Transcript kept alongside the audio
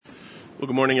Well,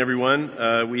 good morning,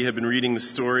 everyone. We have been reading the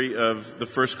story of the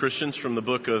first Christians from the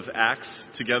book of Acts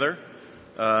together.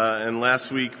 And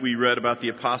last week we read about the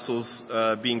apostles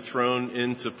being thrown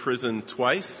into prison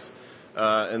twice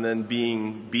and then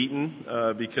being beaten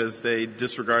because they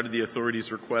disregarded the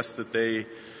authorities' request that they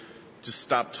just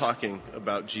stop talking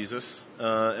about Jesus.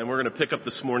 And we're going to pick up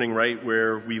this morning right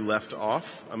where we left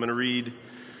off. I'm going to read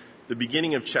the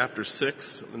beginning of chapter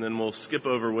 6, and then we'll skip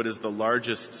over what is the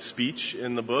largest speech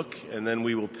in the book, and then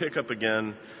we will pick up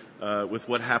again with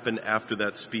what happened after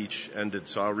that speech ended.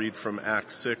 So I'll read from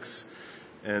Acts 6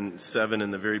 and 7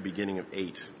 and the very beginning of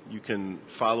 8. You can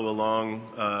follow along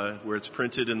where it's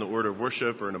printed in the order of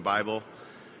worship or in a Bible,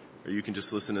 or you can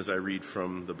just listen as I read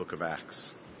from the book of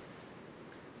Acts.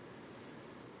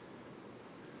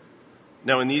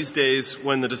 Now in these days,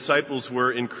 when the disciples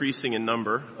were increasing in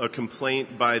number, a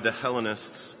complaint by the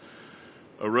Hellenists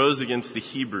arose against the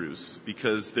Hebrews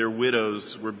because their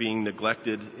widows were being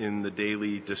neglected in the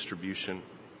daily distribution.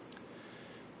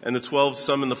 And the 12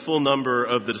 summoned the full number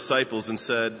of the disciples and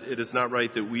said, "It is not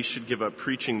right that we should give up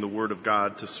preaching the word of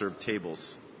God to serve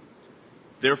tables.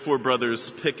 Therefore, brothers,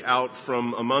 pick out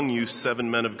from among you 7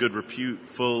 men of good repute,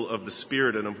 full of the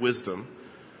Spirit and of wisdom,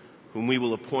 whom we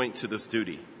will appoint to this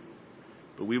duty.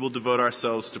 But we will devote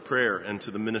ourselves to prayer and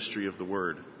to the ministry of the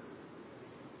word."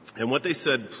 And what they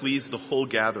said pleased the whole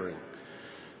gathering.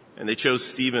 And they chose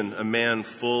Stephen, a man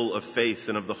full of faith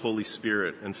and of the Holy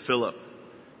Spirit, and Philip,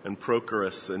 and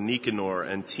Prochorus, and Nicanor,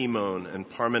 and Timon, and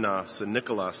Parmenas, and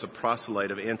Nicholas, a proselyte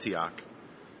of Antioch.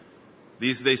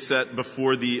 These they set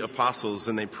before the apostles,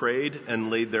 and they prayed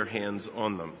and laid their hands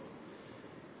on them.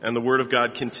 And the word of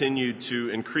God continued to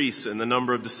increase, and the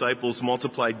number of disciples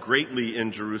multiplied greatly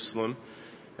in Jerusalem.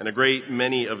 And a great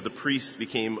many of the priests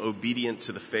became obedient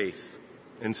to the faith.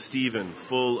 And Stephen,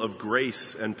 full of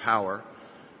grace and power,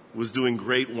 was doing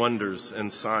great wonders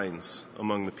and signs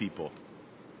among the people.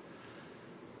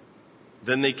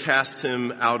 Then they cast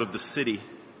him out of the city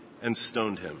and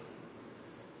stoned him.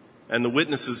 And the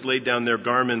witnesses laid down their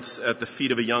garments at the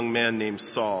feet of a young man named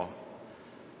Saul.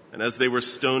 And as they were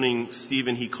stoning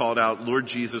Stephen, he called out, "Lord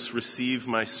Jesus, receive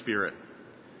my spirit."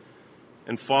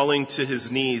 And falling to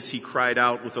his knees, he cried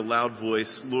out with a loud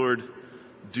voice, "Lord,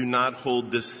 do not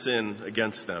hold this sin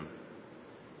against them."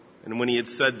 And when he had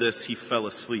said this, he fell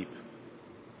asleep.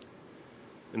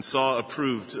 And Saul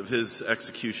approved of his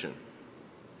execution.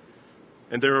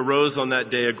 And there arose on that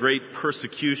day a great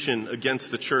persecution against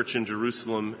the church in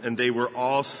Jerusalem, and they were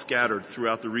all scattered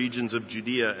throughout the regions of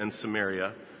Judea and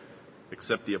Samaria,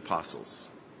 except the apostles.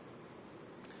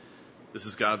 This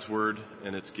is God's word,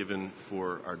 and it's given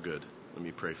for our good. Let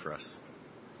me pray for us.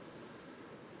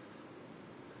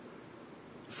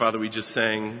 Father, we just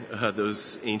sang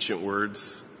those ancient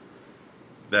words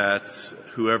that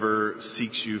whoever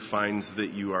seeks you finds that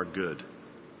you are good.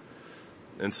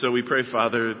 And so we pray,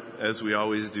 Father, as we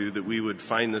always do, that we would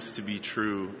find this to be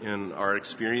true in our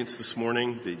experience this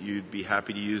morning, that you'd be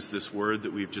happy to use this word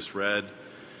that we've just read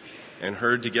and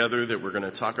heard together, that we're going to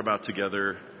talk about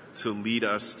together, to lead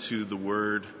us to the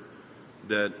word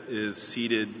that is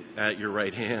seated at your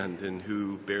right hand and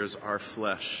who bears our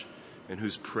flesh and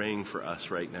who's praying for us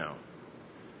right now.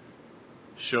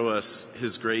 Show us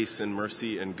his grace and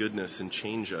mercy and goodness and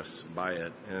change us by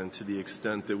it. And to the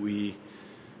extent that we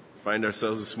find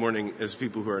ourselves this morning as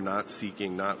people who are not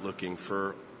seeking, not looking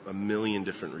for a million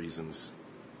different reasons,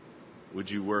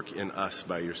 would you work in us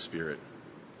by your Spirit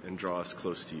and draw us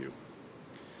close to you?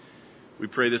 We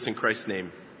pray this in Christ's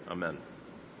name. Amen.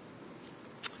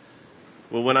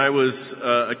 Well, when I was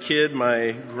a kid,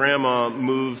 my grandma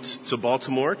moved to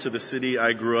Baltimore, to the city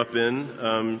I grew up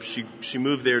in. She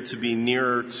moved there to be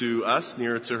nearer to us,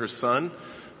 nearer to her son,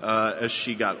 as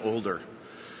she got older.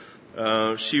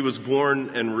 She was born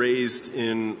and raised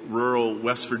in rural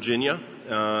West Virginia,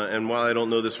 and while I don't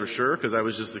know this for sure, because I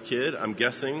was just a kid, I'm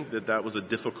guessing that was a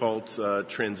difficult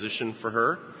transition for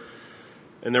her.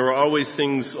 And there were always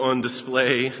things on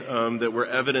display that were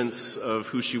evidence of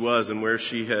who she was and where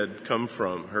she had come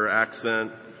from. Her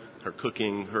accent, her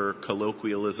cooking, her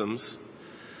colloquialisms.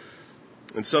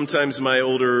 And sometimes my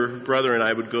older brother and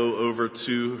I would go over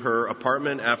to her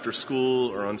apartment after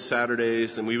school or on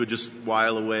Saturdays, and we would just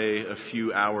while away a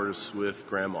few hours with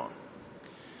Grandma.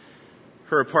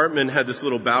 Her apartment had this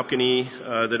little balcony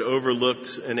that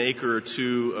overlooked an acre or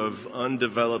two of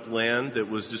undeveloped land that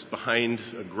was just behind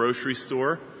a grocery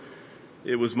store.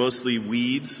 It was mostly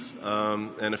weeds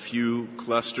and a few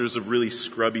clusters of really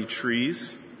scrubby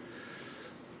trees.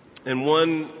 And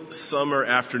one summer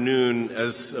afternoon,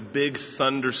 as a big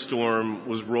thunderstorm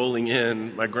was rolling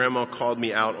in, my grandma called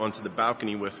me out onto the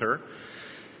balcony with her.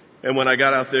 And when I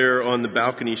got out there on the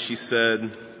balcony, she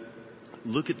said,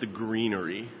 look at the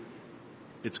greenery.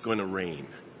 It's going to rain.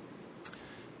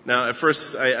 Now, at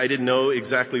first, I didn't know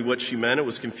exactly what she meant. It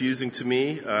was confusing to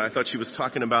me. I thought she was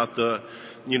talking about the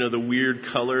weird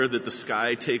color that the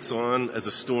sky takes on as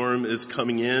a storm is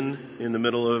coming in the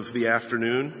middle of the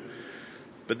afternoon.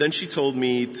 But then she told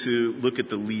me to look at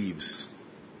the leaves.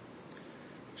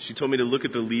 She told me to look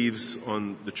at the leaves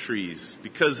on the trees.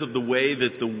 Because of the way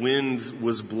that the wind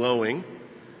was blowing,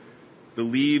 the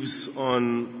leaves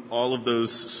on all of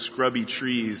those scrubby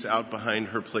trees out behind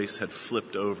her place had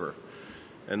flipped over,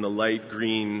 and the light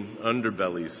green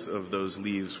underbellies of those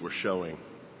leaves were showing.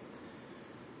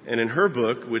 And in her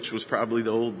book, which was probably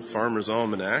the old Farmer's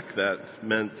Almanac, that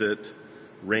meant that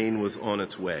rain was on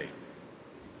its way.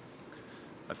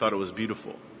 I thought it was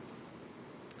beautiful.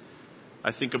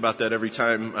 I think about that every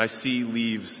time I see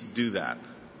leaves do that.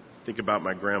 Think about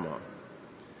my grandma.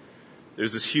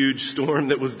 There's this huge storm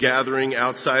that was gathering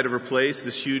outside of her place,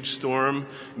 this huge storm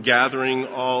gathering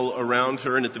all around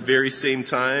her, and at the very same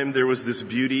time, there was this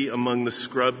beauty among the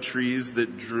scrub trees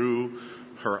that drew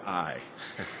her eye.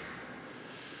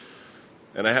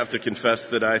 And I have to confess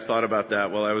that I thought about that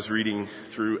while I was reading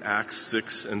through Acts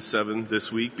 6 and 7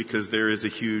 this week, because there is a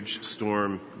huge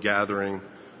storm gathering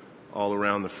all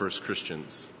around the first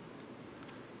Christians.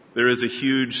 There is a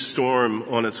huge storm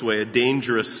on its way, a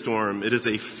dangerous storm. It is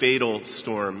a fatal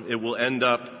storm. It will end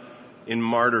up in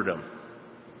martyrdom.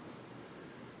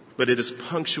 But it is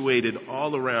punctuated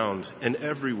all around and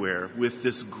everywhere with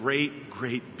this great,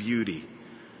 great beauty.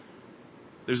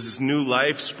 There's this new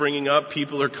life springing up.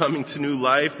 People are coming to new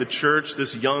life. The church,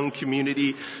 this young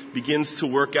community, begins to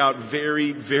work out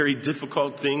very, very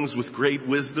difficult things with great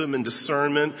wisdom and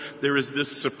discernment. There is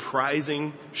this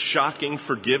surprising, shocking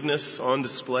forgiveness on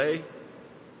display.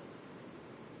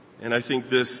 And I think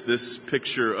this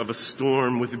picture of a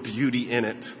storm with beauty in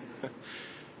it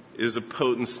is a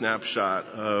potent snapshot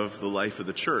of the life of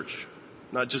the church.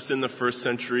 Not just in the first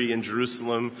century in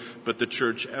Jerusalem, but the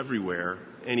church everywhere,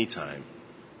 anytime.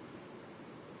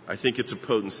 I think it's a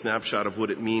potent snapshot of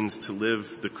what it means to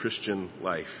live the Christian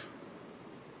life.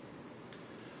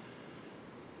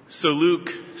 So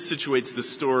Luke situates the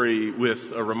story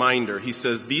with a reminder. He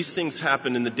says, these things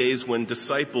happened in the days when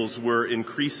disciples were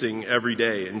increasing every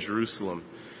day in Jerusalem.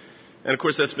 And of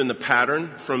course, that's been the pattern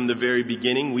from the very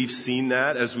beginning. We've seen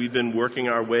that as we've been working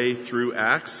our way through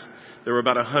Acts. There were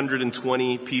about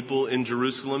 120 people in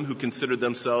Jerusalem who considered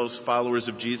themselves followers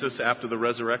of Jesus after the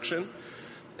resurrection.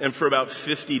 And for about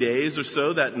 50 days or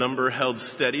so, that number held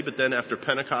steady. But then after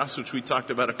Pentecost, which we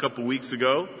talked about a couple weeks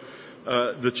ago,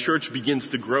 the church begins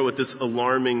to grow at this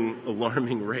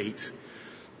alarming rate.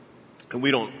 And we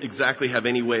don't exactly have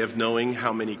any way of knowing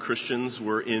how many Christians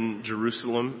were in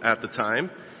Jerusalem at the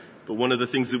time. But one of the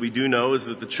things that we do know is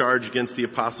that the charge against the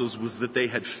apostles was that they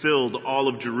had filled all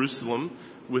of Jerusalem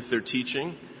with their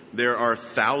teaching. There are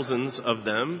thousands of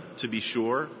them, to be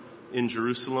sure, in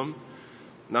Jerusalem.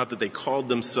 Not that they called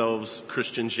themselves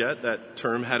Christians yet. That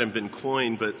term hadn't been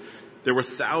coined, but there were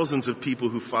thousands of people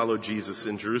who followed Jesus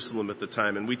in Jerusalem at the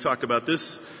time. And we talked about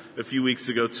this a few weeks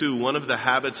ago too. One of the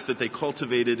habits that they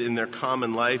cultivated in their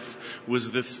common life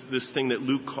was this thing that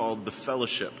Luke called the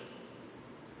fellowship.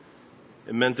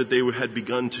 It meant that they had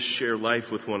begun to share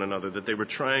life with one another, that they were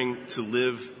trying to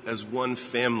live as one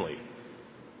family.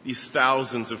 These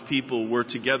thousands of people were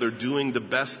together doing the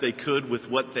best they could with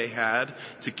what they had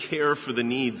to care for the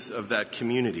needs of that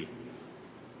community.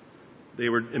 They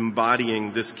were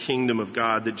embodying this kingdom of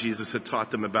God that Jesus had taught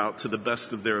them about to the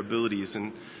best of their abilities.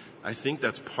 And I think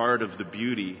that's part of the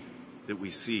beauty that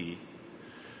we see,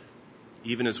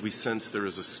 even as we sense there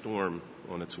is a storm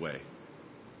on its way.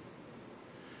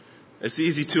 It's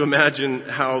easy to imagine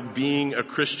how being a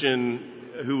Christian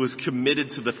who was committed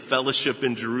to the fellowship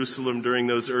in Jerusalem during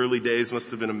those early days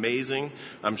must have been amazing.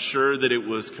 I'm sure that it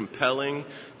was compelling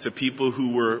to people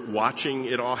who were watching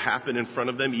it all happen in front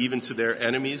of them, even to their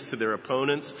enemies, to their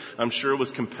opponents. I'm sure it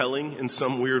was compelling in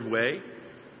some weird way.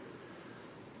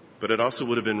 But it also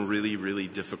would have been really, really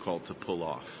difficult to pull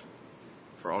off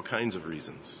for all kinds of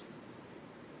reasons.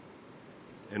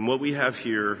 And what we have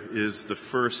here is the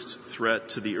first threat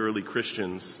to the early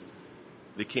Christians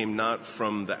that came not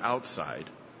from the outside,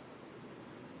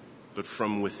 but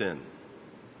from within.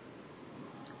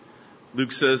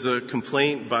 Luke says a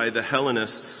complaint by the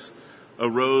Hellenists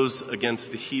arose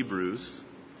against the Hebrews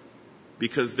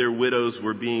because their widows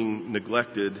were being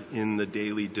neglected in the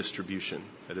daily distribution,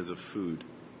 that is, of food.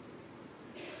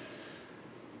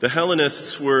 The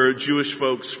Hellenists were Jewish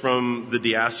folks from the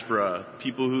diaspora,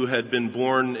 people who had been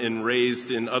born and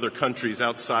raised in other countries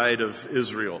outside of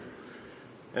Israel.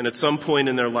 And at some point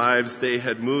in their lives, they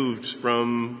had moved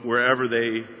from wherever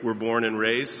they were born and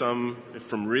raised, some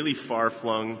from really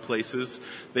far-flung places.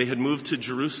 They had moved to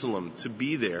Jerusalem to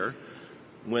be there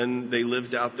when they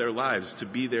lived out their lives, to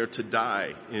be there to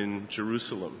die in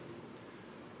Jerusalem.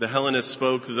 The Hellenists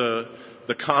spoke the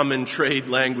common trade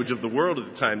language of the world at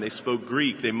the time. They spoke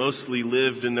Greek. They mostly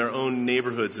lived in their own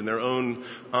neighborhoods, in their own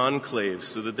enclaves,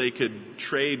 so that they could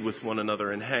trade with one another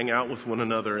and hang out with one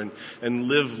another and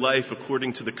live life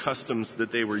according to the customs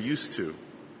that they were used to.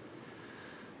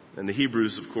 And the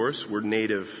Hebrews, of course, were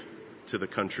native to the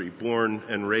country, born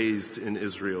and raised in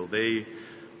Israel. They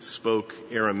spoke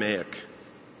Aramaic.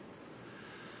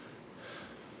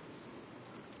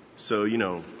 So, you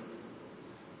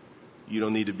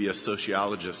don't need to be a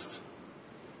sociologist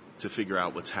to figure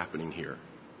out what's happening here.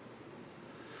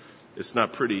 It's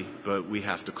not pretty, but we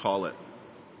have to call it.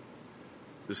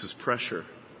 This is pressure.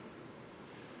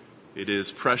 It is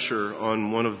pressure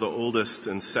on one of the oldest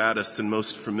and saddest and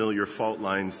most familiar fault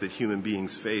lines that human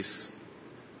beings face.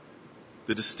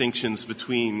 The distinctions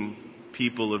between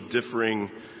people of differing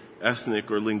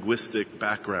ethnic or linguistic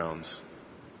backgrounds.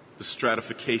 The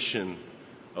stratification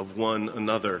of one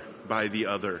another by the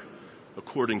other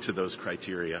according to those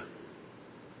criteria.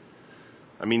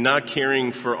 I mean, not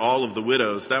caring for all of the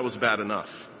widows, that was bad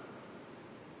enough.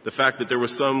 The fact that there were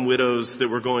some widows that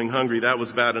were going hungry, that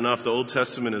was bad enough. The Old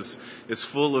Testament is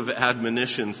full of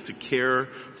admonitions to care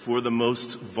for the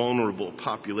most vulnerable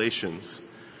populations.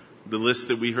 The list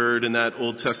that we heard in that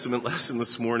Old Testament lesson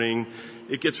this morning,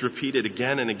 it gets repeated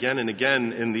again and again and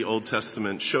again in the Old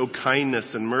Testament. Show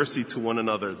kindness and mercy to one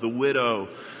another. The widow,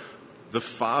 the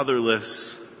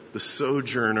fatherless, the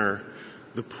sojourner,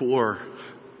 the poor.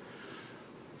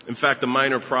 In fact, the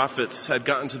minor prophets had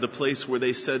gotten to the place where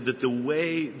they said that the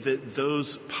way that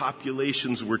those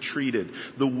populations were treated,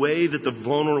 the way that the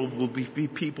vulnerable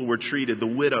people were treated, the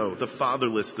widow, the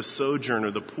fatherless, the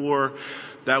sojourner, the poor,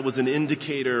 that was an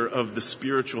indicator of the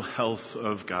spiritual health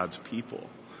of God's people.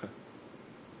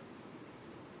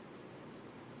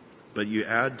 But you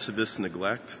add to this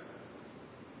neglect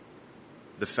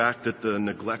the fact that the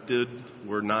neglected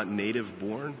were not native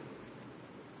born,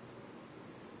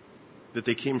 that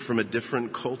they came from a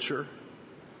different culture,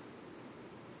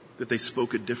 that they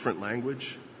spoke a different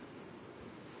language.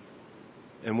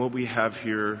 And what we have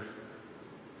here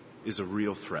is a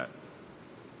real threat.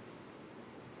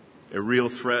 A real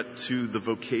threat to the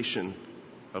vocation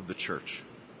of the church.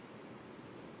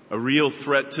 A real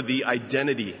threat to the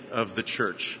identity of the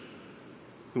church,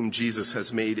 whom Jesus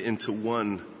has made into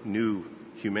one new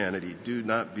humanity. Do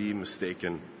not be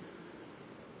mistaken.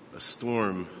 A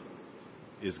storm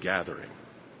is gathering.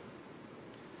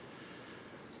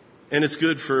 And it's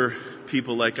good for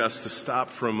people like us to stop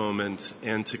for a moment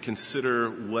and to consider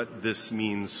what this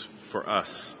means for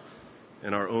us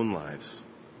in our own lives.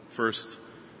 First,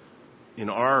 in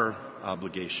our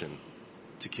obligation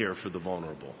to care for the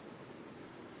vulnerable.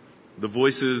 The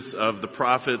voices of the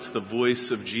prophets, the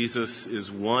voice of Jesus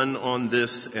is one on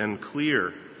this and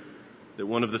clear that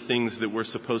one of the things that we're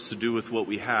supposed to do with what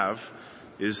we have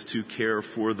is to care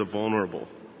for the vulnerable.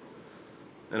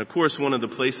 And of course, one of the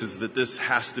places that this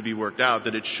has to be worked out,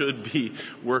 that it should be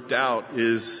worked out,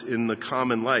 is in the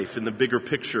common life, in the bigger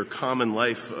picture, common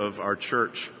life of our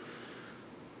church.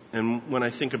 And when I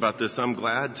think about this, I'm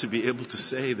glad to be able to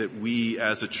say that we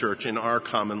as a church, in our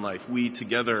common life, we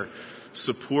together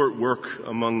support work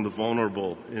among the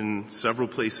vulnerable in several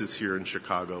places here in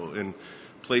Chicago, in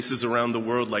places around the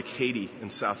world like Haiti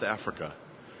and South Africa.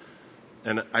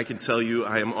 And I can tell you,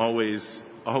 I am always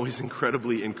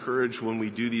incredibly encouraged when we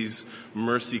do these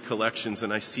mercy collections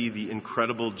and I see the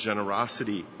incredible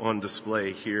generosity on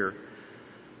display here.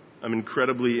 I'm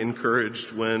incredibly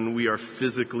encouraged when we are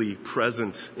physically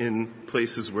present in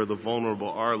places where the vulnerable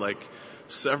are, like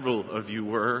several of you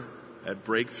were at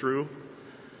Breakthrough,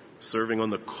 serving on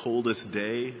the coldest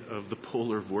day of the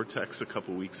polar vortex a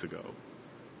couple weeks ago.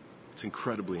 It's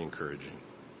incredibly encouraging.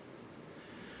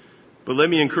 But let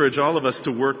me encourage all of us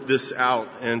to work this out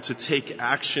and to take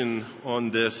action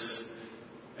on this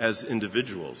as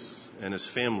individuals and as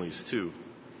families too.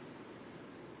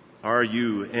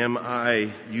 Am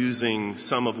I using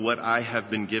some of what I have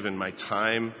been given, my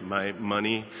time, my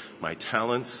money, my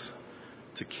talents,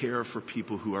 to care for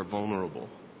people who are vulnerable?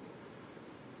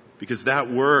 Because that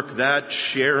work, that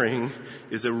sharing,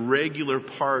 is a regular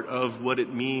part of what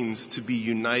it means to be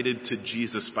united to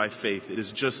Jesus by faith. It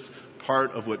is just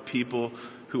part of what people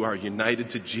who are united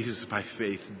to Jesus by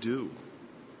faith do.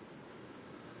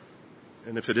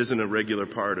 And if it isn't a regular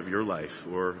part of your life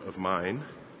or of mine,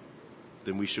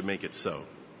 then we should make it so.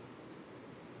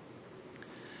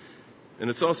 And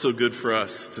it's also good for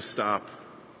us to stop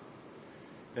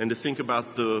and to think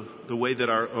about the way that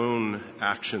our own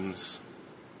actions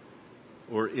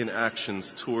or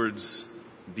inactions towards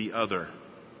the other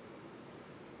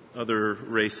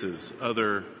races,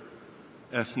 other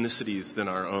ethnicities than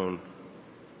our own,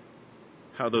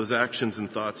 how those actions and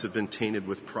thoughts have been tainted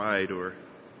with pride or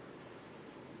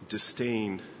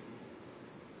disdain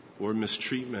or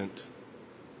mistreatment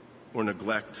or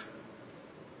neglect.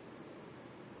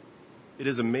 It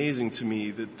is amazing to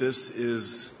me that this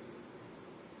is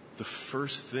the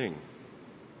first thing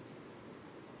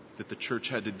that the church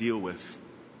had to deal with.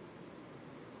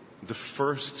 The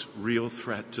first real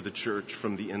threat to the church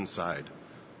from the inside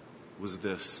was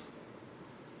this.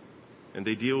 And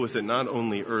they deal with it not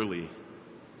only early,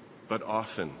 but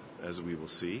often, as we will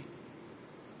see.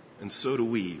 And so do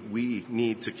we. We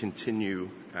need to continue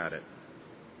at it.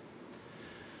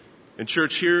 And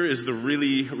church, here is the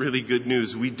really, really good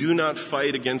news. We do not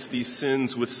fight against these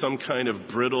sins with some kind of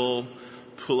brittle,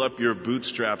 pull up your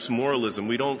bootstraps moralism.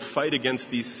 We don't fight against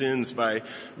these sins by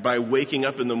waking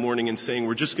up in the morning and saying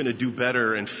we're just going to do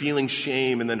better and feeling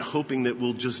shame and then hoping that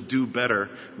we'll just do better.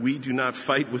 We do not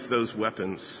fight with those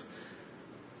weapons.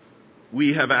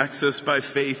 We have access by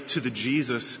faith to the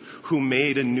Jesus who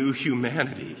made a new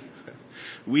humanity.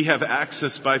 We have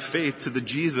access by faith to the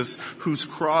Jesus whose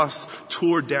cross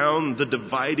tore down the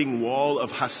dividing wall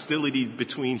of hostility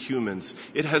between humans.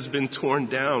 It has been torn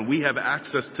down. We have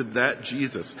access to that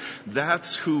Jesus.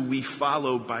 That's who we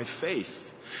follow by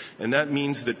faith. And that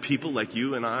means that people like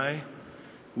you and I,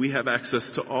 we have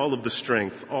access to all of the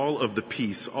strength, all of the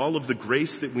peace, all of the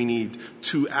grace that we need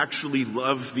to actually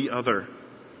love the other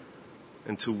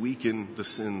and to weaken the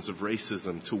sins of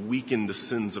racism, to weaken the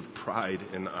sins of pride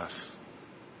in us.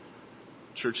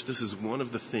 Church, this is one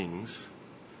of the things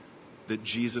that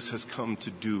Jesus has come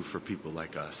to do for people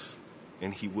like us,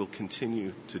 and he will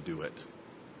continue to do it.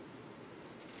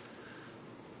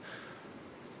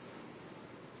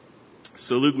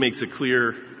 So Luke makes it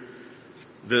clear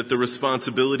that the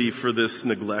responsibility for this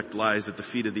neglect lies at the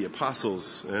feet of the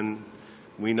apostles, and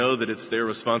we know that it's their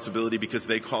responsibility because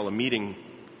they call a meeting.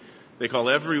 They call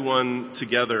everyone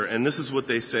together, and this is what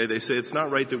they say. They say it's not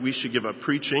right that we should give up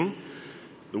preaching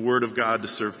the word of God to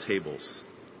serve tables.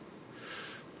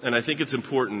 And I think it's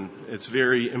important, it's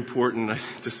very important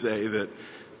to say that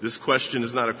this question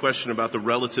is not a question about the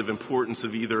relative importance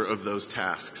of either of those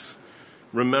tasks.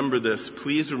 Remember this,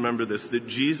 please remember this, that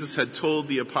Jesus had told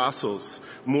the apostles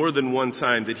more than one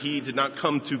time that he did not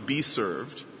come to be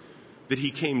served, that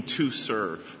he came to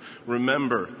serve.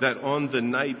 Remember that on the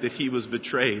night that he was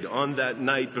betrayed, on that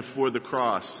night before the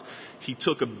cross, he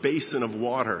took a basin of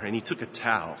water and he took a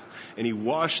towel and he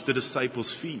washed the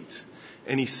disciples' feet.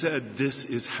 And he said, this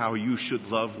is how you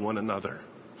should love one another.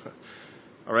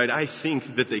 All right, I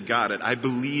think that they got it. I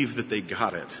believe that they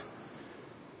got it.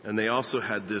 And they also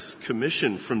had this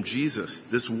commission from Jesus,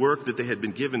 this work that they had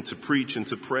been given to preach and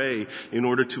to pray in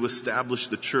order to establish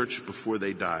the church before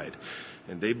they died.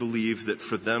 And they believed that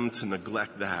for them to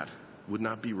neglect that would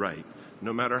not be right,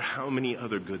 no matter how many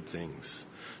other good things,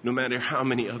 no matter how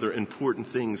many other important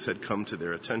things had come to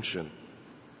their attention.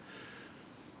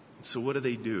 So what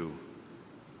do?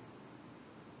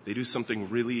 They do something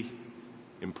really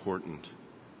important,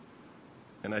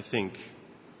 and I think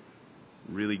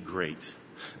really great.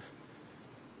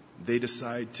 They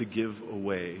decide to give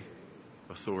away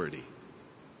authority.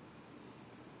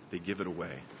 They give it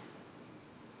away.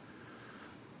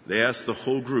 They ask the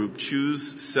whole group,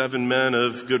 choose 7 men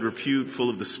of good repute, full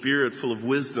of the Spirit, full of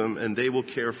wisdom, and they will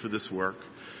care for this work.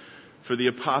 For the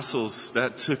apostles,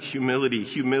 that took humility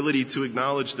to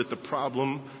acknowledge that the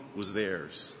problem was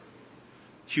theirs.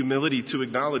 Humility to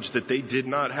acknowledge that they did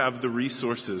not have the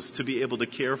resources to be able to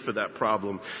care for that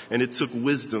problem. And it took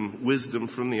wisdom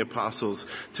from the apostles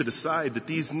to decide that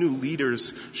these new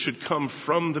leaders should come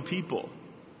from the people,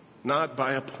 not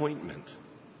by appointment.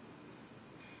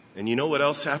 And you know what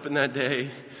else happened that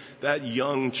day? That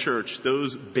young church,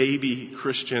 those baby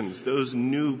Christians, those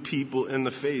new people in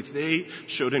the faith, they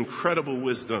showed incredible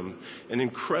wisdom and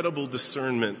incredible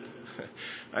discernment.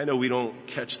 I know we don't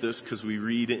catch this because we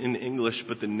read in English,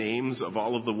 but the names of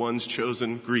all of the ones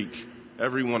chosen, Greek,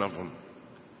 every one of them.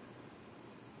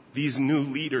 These new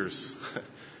leaders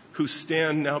who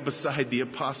stand now beside the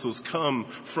apostles come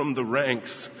from the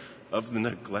ranks of the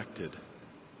neglected.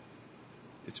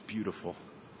 It's beautiful.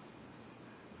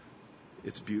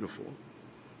 It's beautiful.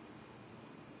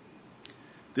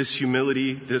 This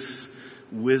humility, this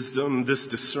wisdom, this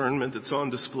discernment that's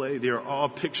on display, they are all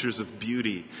pictures of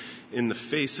beauty in the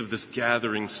face of this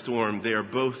gathering storm. They are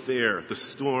both there, the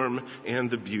storm and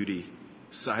the beauty,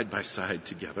 side by side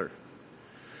together.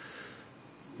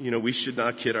 we should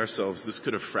not kid ourselves. This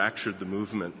could have fractured the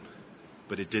movement,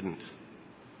 but it didn't.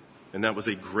 And that was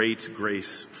a great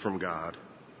grace from God.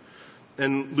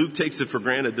 And Luke takes it for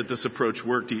granted that this approach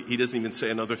worked. He doesn't even say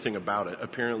another thing about it.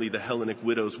 Apparently, the Hellenic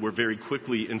widows were very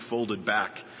quickly enfolded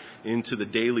back into the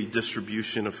daily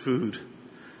distribution of food.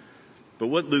 But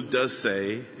what Luke does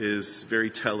say is very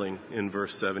telling in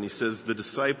verse 7. He says, the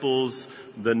disciples,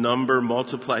 the number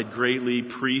multiplied greatly,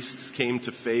 priests came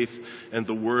to faith, and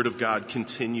the word of God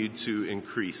continued to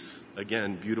increase.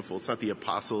 Again, beautiful. It's not the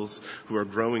apostles who are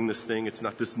growing this thing. It's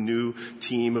not this new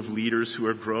team of leaders who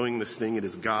are growing this thing. It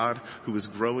is God who is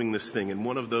growing this thing. And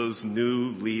one of those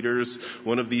new leaders,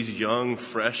 one of these young,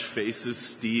 fresh faces,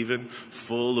 Stephen,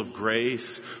 full of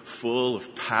grace, full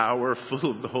of power,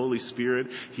 full of the Holy Spirit,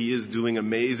 he is doing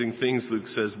amazing things, Luke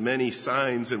says, many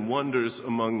signs and wonders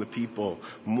among the people.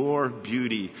 More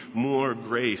beauty, more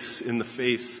grace in the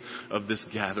face of this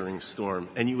gathering storm.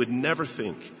 And you would never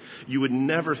think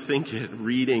it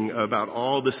reading about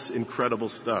all this incredible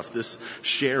stuff, this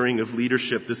sharing of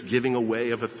leadership, this giving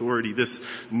away of authority, this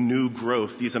new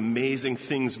growth, these amazing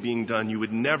things being done. You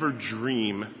would never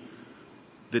dream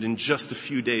that in just a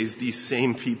few days, these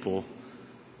same people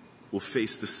will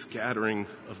face the scattering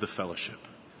of the fellowship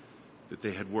that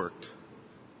they had worked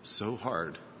so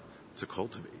hard to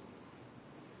cultivate.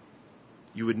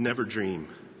 You would never dream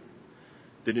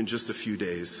that in just a few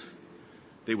days,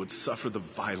 they would suffer the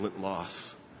violent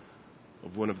loss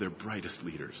of one of their brightest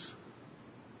leaders.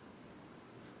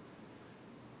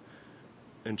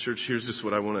 And church, here's just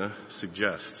what I want to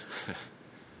suggest.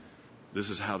 This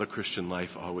is how the Christian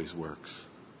life always works.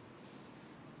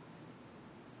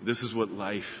 This is what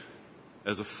life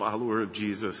as a follower of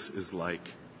Jesus is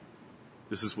like.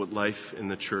 This is what life in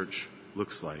the church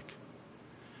looks like.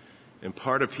 And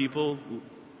part of people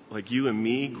like you and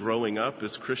me growing up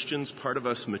as Christians, part of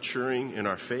us maturing in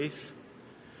our faith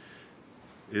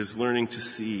is learning to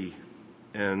see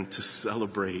and to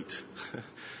celebrate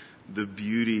the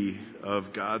beauty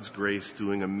of God's grace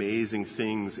doing amazing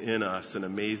things in us and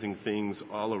amazing things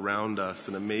all around us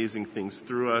and amazing things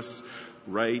through us,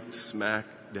 right smack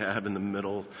dab in the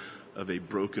middle of a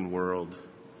broken world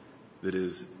that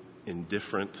is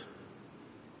indifferent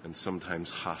and sometimes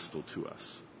hostile to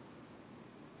us.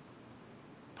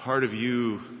 Part of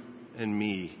you and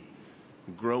me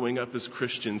growing up as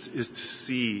Christians is to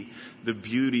see the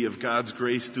beauty of God's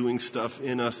grace doing stuff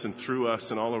in us and through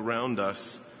us and all around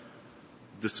us,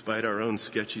 despite our own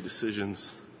sketchy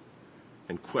decisions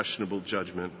and questionable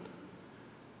judgment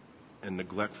and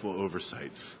neglectful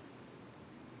oversights.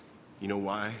 You know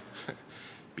why?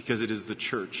 Because it is the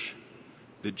church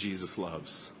that Jesus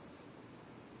loves.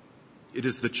 It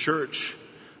is the church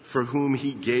for whom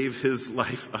he gave his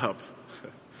life up.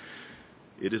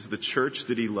 It is the church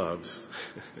that he loves.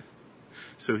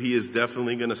 So he is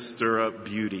definitely going to stir up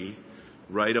beauty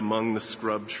right among the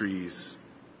scrub trees.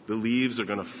 The leaves are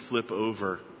going to flip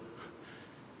over.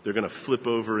 They're going to flip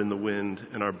over in the wind,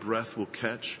 and our breath will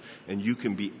catch. And you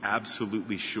can be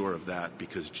absolutely sure of that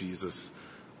because Jesus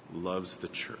loves the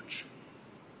church.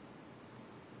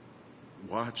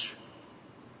 Watch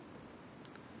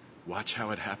how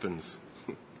it happens.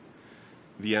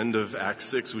 The end of Acts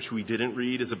 6, which we didn't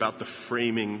read, is about the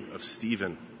framing of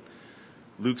Stephen.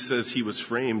 Luke says he was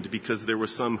framed because there were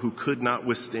some who could not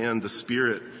withstand the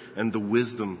spirit and the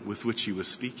wisdom with which he was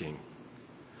speaking.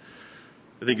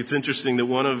 I think it's interesting that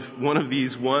one of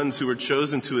these ones who were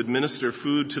chosen to administer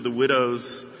food to the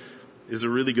widows is a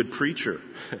really good preacher.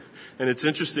 And it's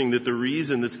interesting that the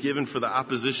reason that's given for the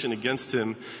opposition against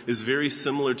him is very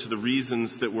similar to the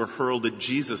reasons that were hurled at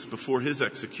Jesus before his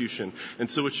execution. And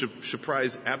so it should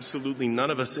surprise absolutely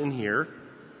none of us in here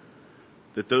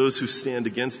that those who stand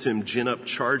against him gin up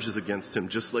charges against him,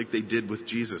 just like they did with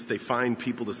Jesus. They find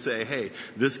people to say, hey,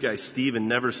 this guy Stephen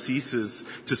never ceases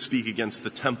to speak against the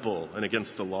temple and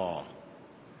against the law.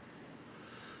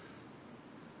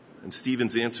 And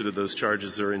Stephen's answer to those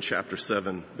charges are in chapter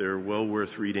 7. They're well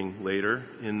worth reading later.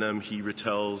 In them, he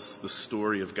retells the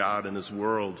story of God and his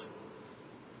world.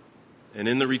 And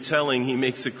in the retelling, he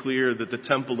makes it clear that the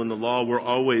temple and the law were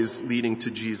always leading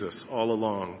to Jesus all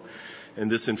along.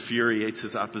 And this infuriates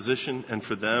his opposition. And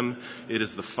for them, it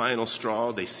is the final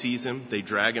straw. They seize him. They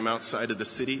drag him outside of the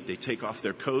city. They take off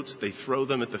their coats. They throw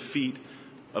them at the feet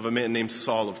of a man named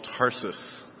Saul of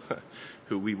Tarsus,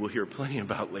 who we will hear plenty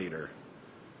about later.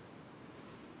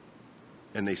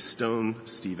 And they stone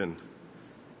Stephen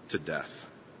to death.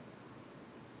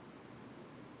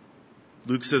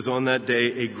 Luke says on that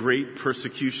day, a great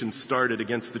persecution started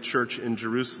against the church in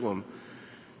Jerusalem.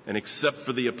 And except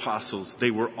for the apostles, they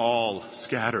were all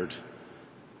scattered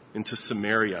into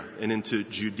Samaria and into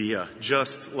Judea.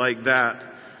 Just like that,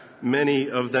 many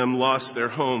of them lost their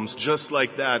homes. Just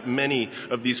like that, many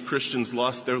of these Christians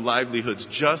lost their livelihoods.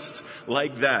 Just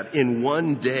like that, in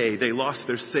one day, they lost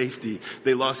their safety.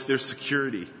 They lost their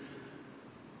security.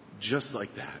 Just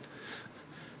like that,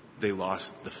 they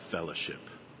lost the fellowship.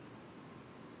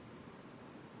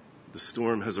 The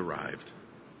storm has arrived,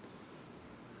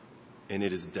 and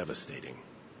it is devastating.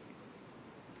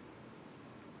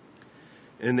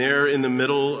 And there in the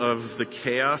middle of the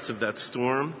chaos of that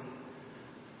storm,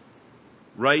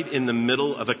 right in the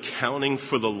middle of accounting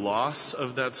for the loss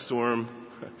of that storm,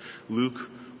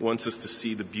 Luke wants us to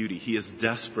see the beauty. He is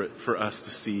desperate for us to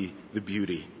see the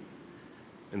beauty.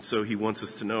 And so he wants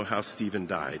us to know how Stephen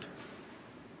died.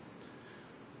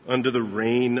 Under the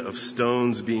rain of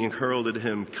stones being hurled at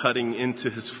him, cutting into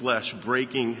his flesh,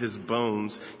 breaking his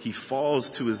bones, he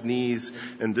falls to his knees,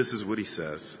 and this is what he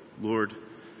says: Lord,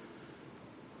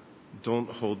 don't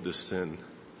hold this sin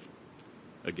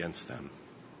against them.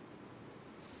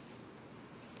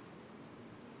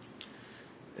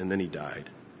 And then he died,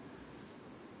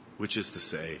 which is to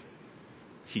say,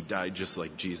 he died just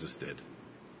like Jesus did,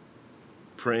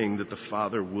 praying that the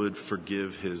Father would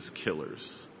forgive his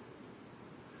killers,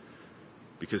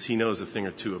 because he knows a thing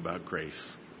or two about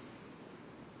grace.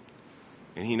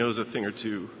 And he knows a thing or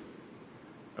two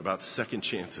about second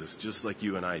chances, just like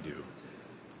you and I do.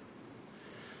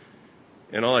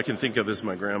 And all I can think of is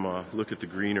my grandma. Look at the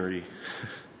greenery.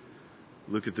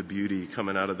 Look at the beauty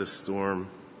coming out of this storm,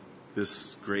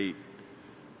 this great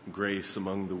grace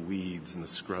among the weeds and the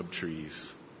scrub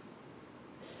trees.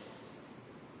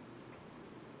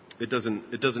 It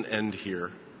doesn't end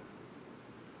here.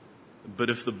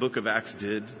 But if the book of Acts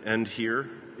did end here,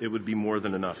 it would be more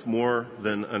than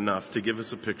enough to give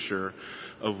us a picture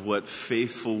of what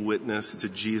faithful witness to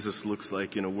Jesus looks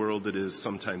like in a world that is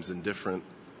sometimes indifferent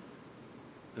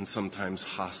and sometimes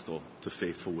hostile to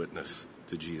faithful witness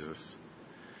to Jesus.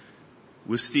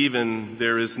 With Stephen,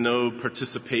 there is no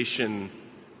participation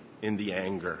in the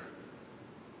anger.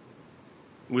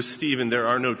 With Stephen, there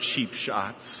are no cheap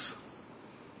shots.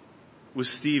 With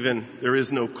Stephen, there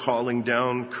is no calling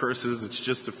down curses. It's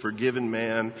just a forgiven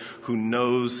man who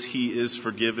knows he is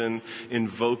forgiven,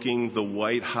 invoking the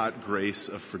white-hot grace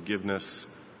of forgiveness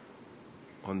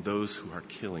on those who are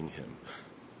killing him.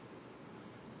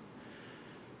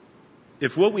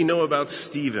 If what we know about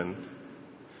Stephen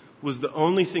was the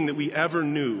only thing that we ever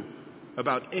knew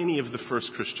about any of the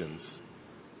first Christians,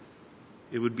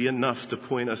 it would be enough to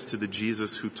point us to the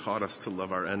Jesus who taught us to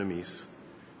love our enemies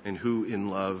and who, in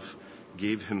love,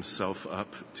 gave himself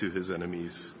up to his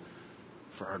enemies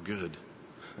for our good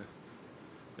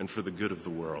and for the good of the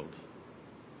world.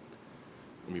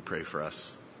 Let me pray for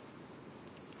us.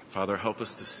 Father, help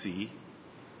us to see.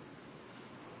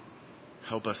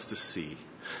 Help us to see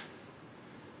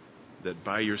that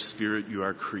by your Spirit you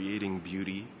are creating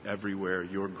beauty everywhere.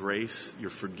 Your grace,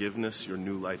 your forgiveness, your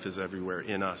new life is everywhere,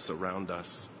 in us, around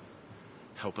us.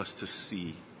 Help us to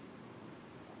see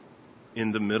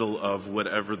in the middle of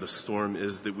whatever the storm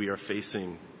is that we are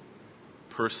facing,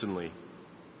 personally,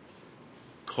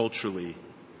 culturally,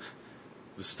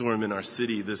 the storm in our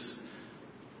city, this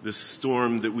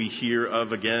storm that we hear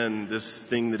of again, this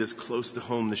thing that is close to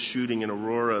home, the shooting in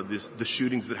Aurora, the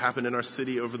shootings that happened in our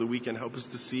city over the weekend. Help us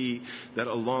to see that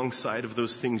alongside of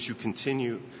those things, you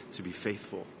continue to be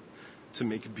faithful, to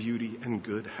make beauty and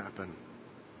good happen.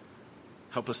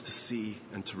 Help us to see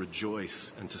and to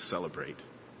rejoice and to celebrate.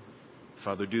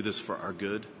 Father, do this for our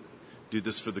good. Do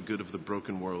this for the good of the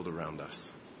broken world around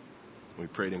us. We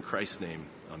pray it in Christ's name.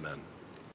 Amen.